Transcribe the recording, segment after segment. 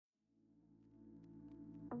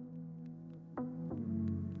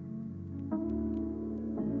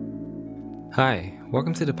Hi,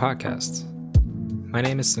 welcome to the podcast. My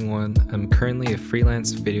name is Seungwon. I'm currently a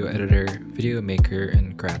freelance video editor, video maker,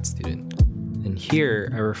 and grad student. And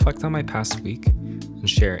here I reflect on my past week and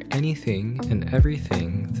share anything and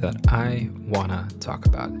everything that I wanna talk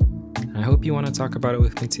about. And I hope you wanna talk about it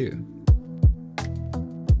with me too.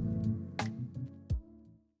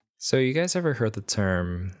 So you guys ever heard the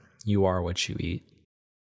term, you are what you eat?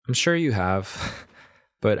 I'm sure you have,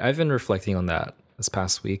 but I've been reflecting on that this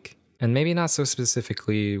past week. And maybe not so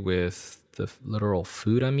specifically with the literal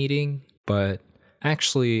food I'm eating, but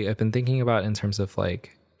actually I've been thinking about in terms of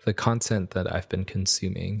like the content that I've been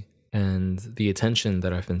consuming and the attention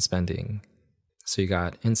that I've been spending. So you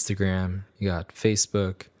got Instagram, you got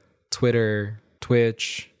Facebook, Twitter,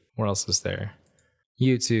 Twitch, what else is there?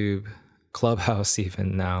 YouTube, Clubhouse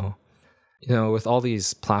even now. You know, with all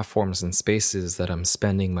these platforms and spaces that I'm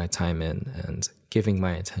spending my time in and giving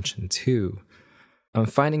my attention to, I'm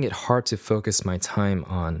finding it hard to focus my time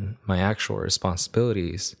on my actual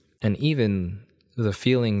responsibilities and even the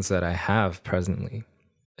feelings that I have presently.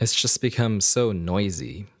 It's just become so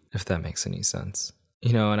noisy, if that makes any sense.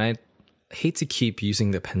 You know, and I hate to keep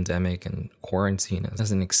using the pandemic and quarantine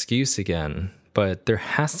as an excuse again, but there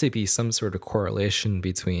has to be some sort of correlation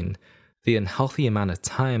between the unhealthy amount of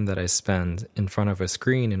time that I spend in front of a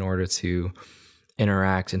screen in order to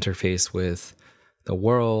interface with the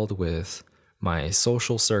world, with my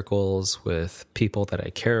social circles, with people that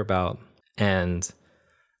I care about, and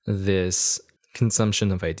this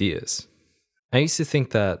consumption of ideas. I used to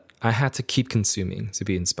think that I had to keep consuming to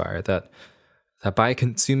be inspired, that by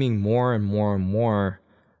consuming more and more and more,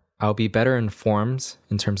 I'll be better informed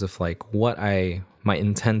in terms of like what I might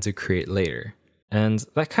intend to create later. And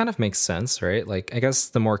that kind of makes sense, right? Like, I guess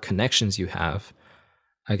the more connections you have,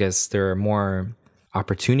 I guess there are more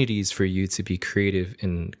opportunities for you to be creative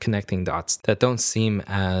in connecting dots that don't seem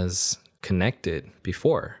as connected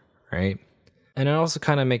before, right? And it also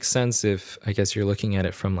kind of makes sense if, I guess, you're looking at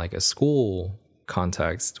it from like a school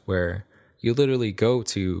context where you literally go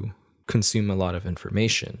to consume a lot of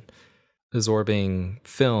information, absorbing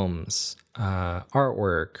films,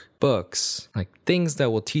 artwork, books, like things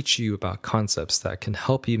that will teach you about concepts that can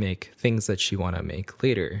help you make things that you want to make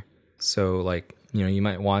later. So like, you know, you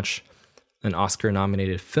might watch an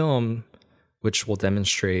Oscar-nominated film, which will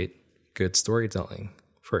demonstrate good storytelling,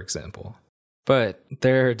 for example. But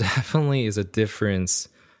there definitely is a difference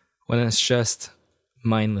when it's just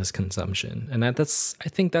mindless consumption. And I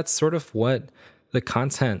think that's sort of what the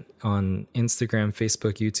content on Instagram,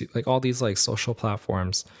 Facebook, YouTube, like all these like social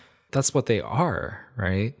platforms, that's what they are,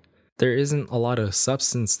 right? There isn't a lot of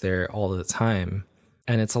substance there all the time.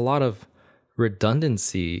 And it's a lot of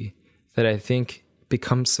redundancy that I think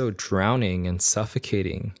becomes so drowning and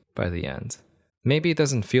suffocating by the end. Maybe it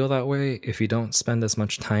doesn't feel that way if you don't spend as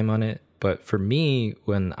much time on it, but for me,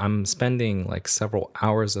 when I'm spending like several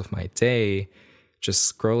hours of my day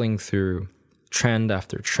just scrolling through trend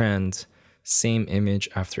after trend, same image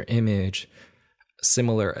after image,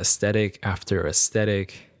 similar aesthetic after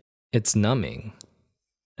aesthetic, it's numbing.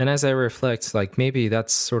 And as I reflect, like maybe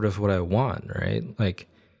that's sort of what I want, right? Like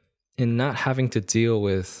in not having to deal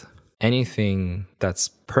with anything that's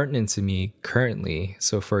pertinent to me currently.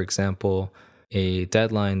 So for example, a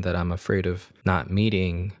deadline that I'm afraid of not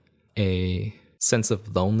meeting, a sense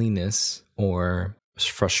of loneliness or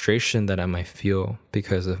frustration that I might feel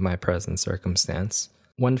because of my present circumstance.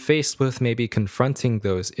 When faced with maybe confronting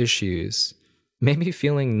those issues, maybe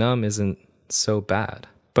feeling numb isn't so bad.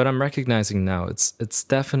 But I'm recognizing now it's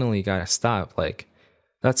definitely gotta stop. Like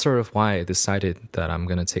that's sort of why I decided that I'm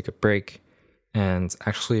gonna take a break and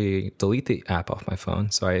actually delete the app off my phone.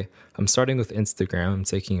 So I'm starting with Instagram. I'm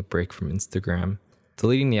taking a break from Instagram,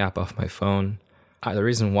 deleting the app off my phone. The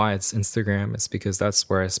reason why it's Instagram is because that's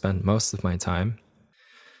where I spend most of my time.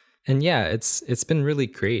 And yeah, it's been really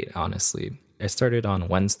great, honestly. I started on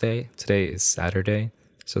Wednesday. Today is Saturday.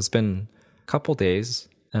 So it's been a couple days.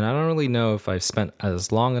 And I don't really know if I've spent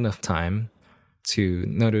as long enough time to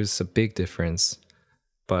notice a big difference.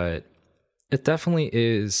 But it definitely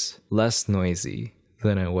is less noisy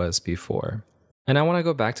than it was before. And I want to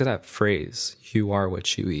go back to that phrase, you are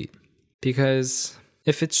what you eat. Because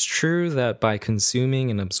if it's true that by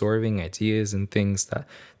consuming and absorbing ideas and things, that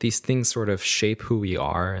these things sort of shape who we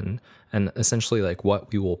are and essentially like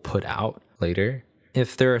what we will put out later,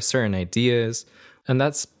 if there are certain ideas, and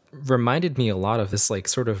that's reminded me a lot of this like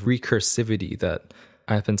sort of recursivity that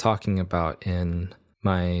I've been talking about in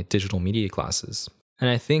my digital media classes. And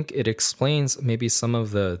I think it explains maybe some of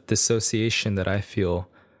the dissociation that I feel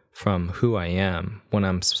from who I am when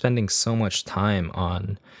I'm spending so much time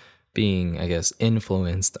on being, I guess,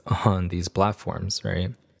 influenced on these platforms,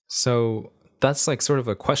 right? So that's like sort of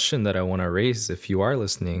a question that I want to raise if you are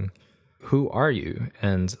listening. Who are you?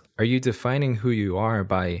 And are you defining who you are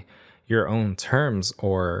by your own terms,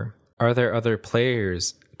 or are there other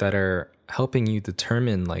players that are helping you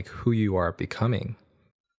determine like who you are becoming?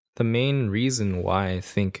 The main reason why I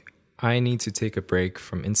think I need to take a break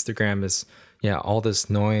from Instagram is, all this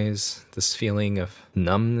noise, this feeling of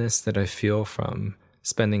numbness that I feel from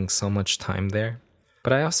spending so much time there.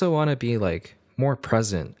 But I also want to be like more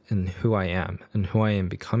present in who I am and who I am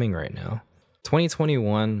becoming right now.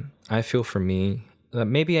 2021, I feel for me, that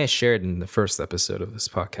maybe I shared in the first episode of this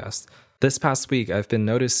podcast. This past week, I've been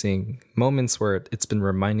noticing moments where it's been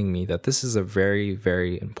reminding me that this is a very,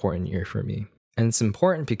 very important year for me. And it's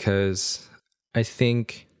important because I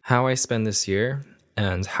think how I spend this year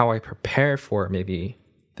and how I prepare for maybe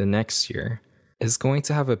the next year is going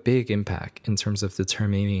to have a big impact in terms of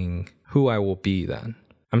determining who I will be then.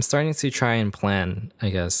 I'm starting to try and plan, I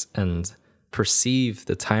guess, and perceive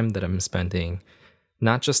the time that I'm spending,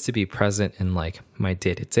 not just to be present in like my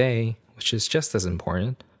day-to-day, which is just as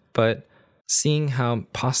important, but seeing how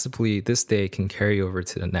possibly this day can carry over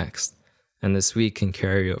to the next, and this week can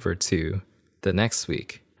carry over to the next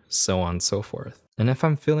week, so on and so forth. And if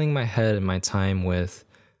I'm filling my head and my time with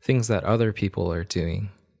things that other people are doing,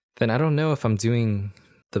 then I don't know if I'm doing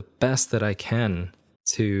the best that I can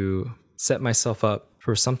to set myself up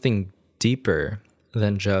for something deeper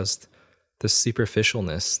than just the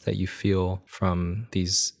superficialness that you feel from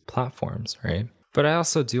these platforms, right? But I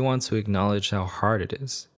also do want to acknowledge how hard it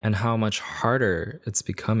is and how much harder it's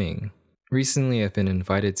becoming. Recently, I've been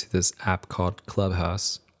invited to this app called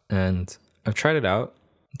Clubhouse, and I've tried it out.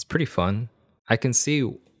 It's pretty fun. I can see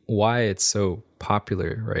why it's so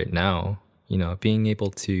popular right now. You know, being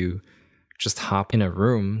able to just hop in a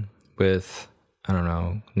room with, I don't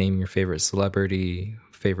know, name your favorite celebrity,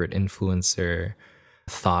 favorite influencer,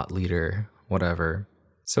 thought leader, whatever.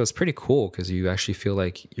 So it's pretty cool because you actually feel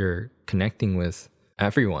like you're connecting with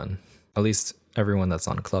everyone, at least everyone that's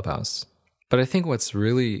on Clubhouse. But I think what's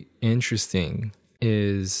really interesting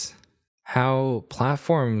is how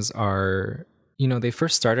platforms are, they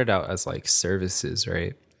first started out as like services,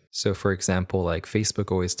 right? So for example, like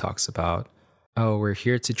Facebook always talks about, oh, we're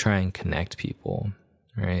here to try and connect people,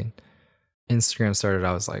 right? Instagram started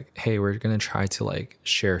out as like, hey, we're going to try to like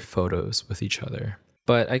share photos with each other.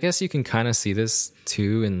 But I guess you can kind of see this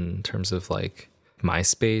too in terms of like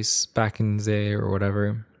MySpace back in the day or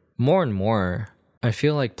whatever. More and more, I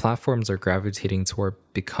feel like platforms are gravitating toward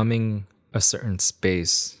becoming a certain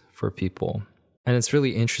space for people. And it's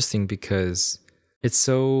really interesting because it's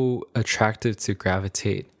so attractive to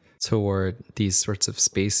gravitate toward these sorts of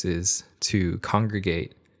spaces, to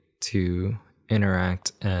congregate, to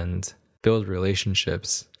interact and build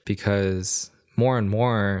relationships, because more and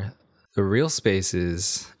more the real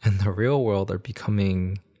spaces in the real world are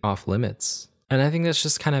becoming off limits. And I think that's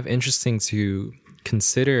just kind of interesting to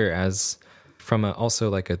consider as from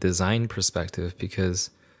also like a design perspective,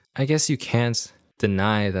 because I guess you can't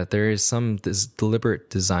deny that there is some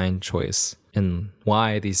deliberate design choice in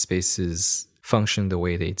why these spaces function the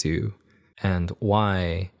way they do and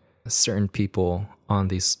why certain people on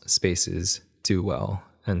these spaces do well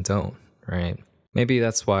and don't, right? Maybe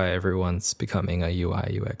that's why everyone's becoming a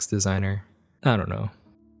UI UX designer. I don't know.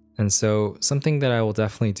 And so something that I will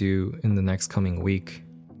definitely do in the next coming week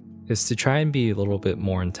is to try and be a little bit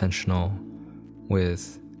more intentional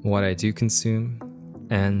with what I do consume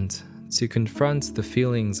and to confront the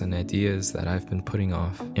feelings and ideas that I've been putting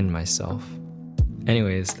off in myself.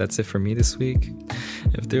 Anyways, that's it for me this week.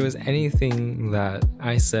 If there was anything that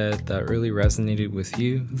I said that really resonated with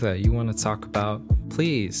you that you want to talk about,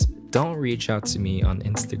 please don't reach out to me on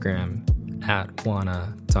Instagram at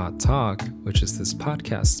wanna.talk, which is this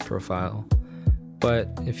podcast profile. But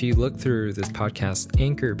if you look through this podcast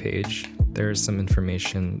Anchor page, there's some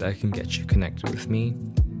information that can get you connected with me.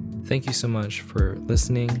 Thank you so much for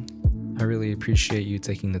listening. I really appreciate you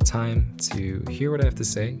taking the time to hear what I have to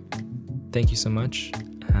say. Thank you so much,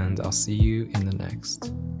 and I'll see you in the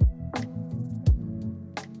next.